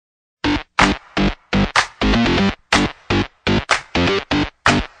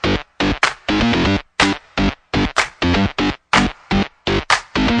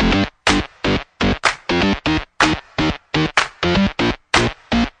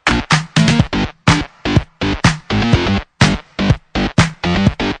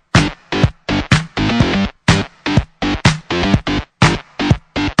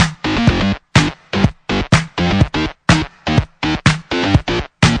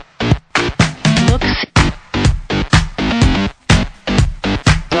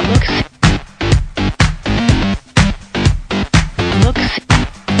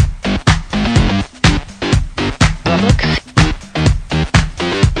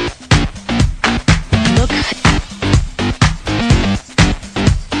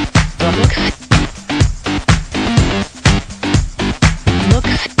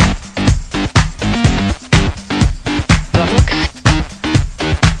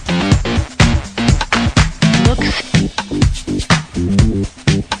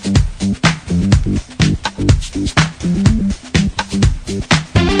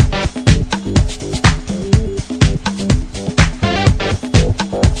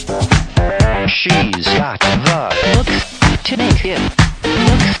She's got the looks to make it,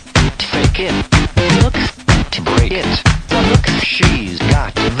 looks to fake it, looks to break it. the looks She's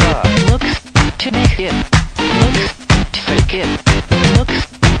got the looks to make it, looks to fake it, looks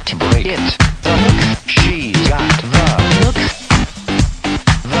to break it. the looks She's got the looks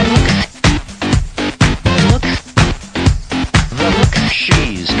the looks.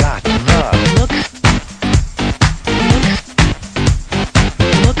 She's got the looks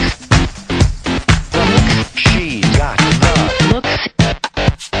she's got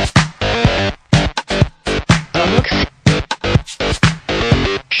the looks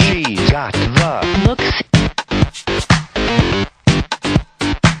she's got the looks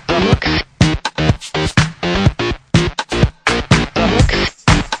the looks. the looks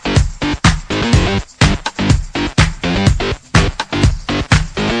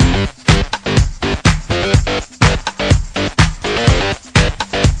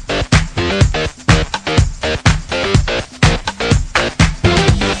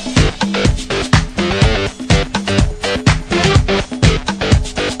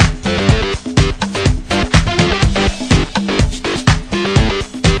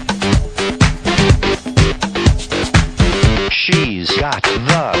She's got the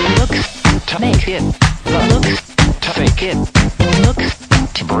looks to make it, the looks to fake it, looks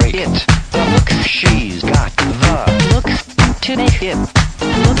to break it. the looks She's got the looks to make it,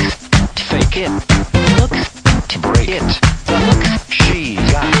 looks to fake it, looks to break it. the looks She's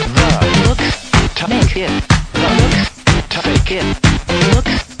got the looks to make it, the looks to fake it,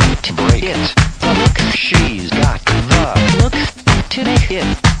 looks to break it. the looks She's got the looks to make it,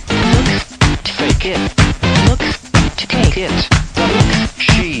 looks to fake it, looks to take it. the looks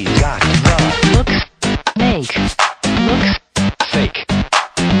She's got the looks make, looks fake,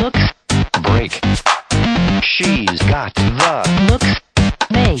 looks break. She's got the looks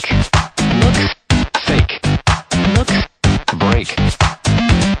make, looks fake, looks break.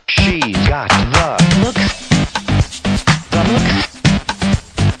 She's got the looks the looks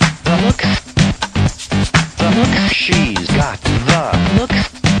the looks the looks she's got the looks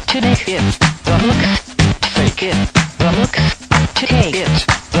to make it, the looks to fake it, the looks to take it,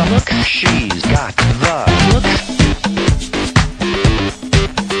 the looks she's got the looks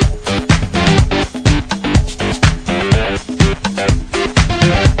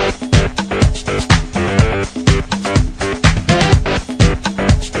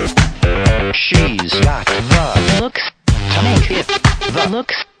she's got the looks to make it, the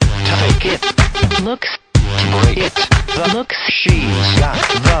looks to fake it, looks to break it. the looks She's got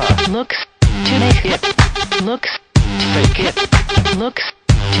the looks to make it,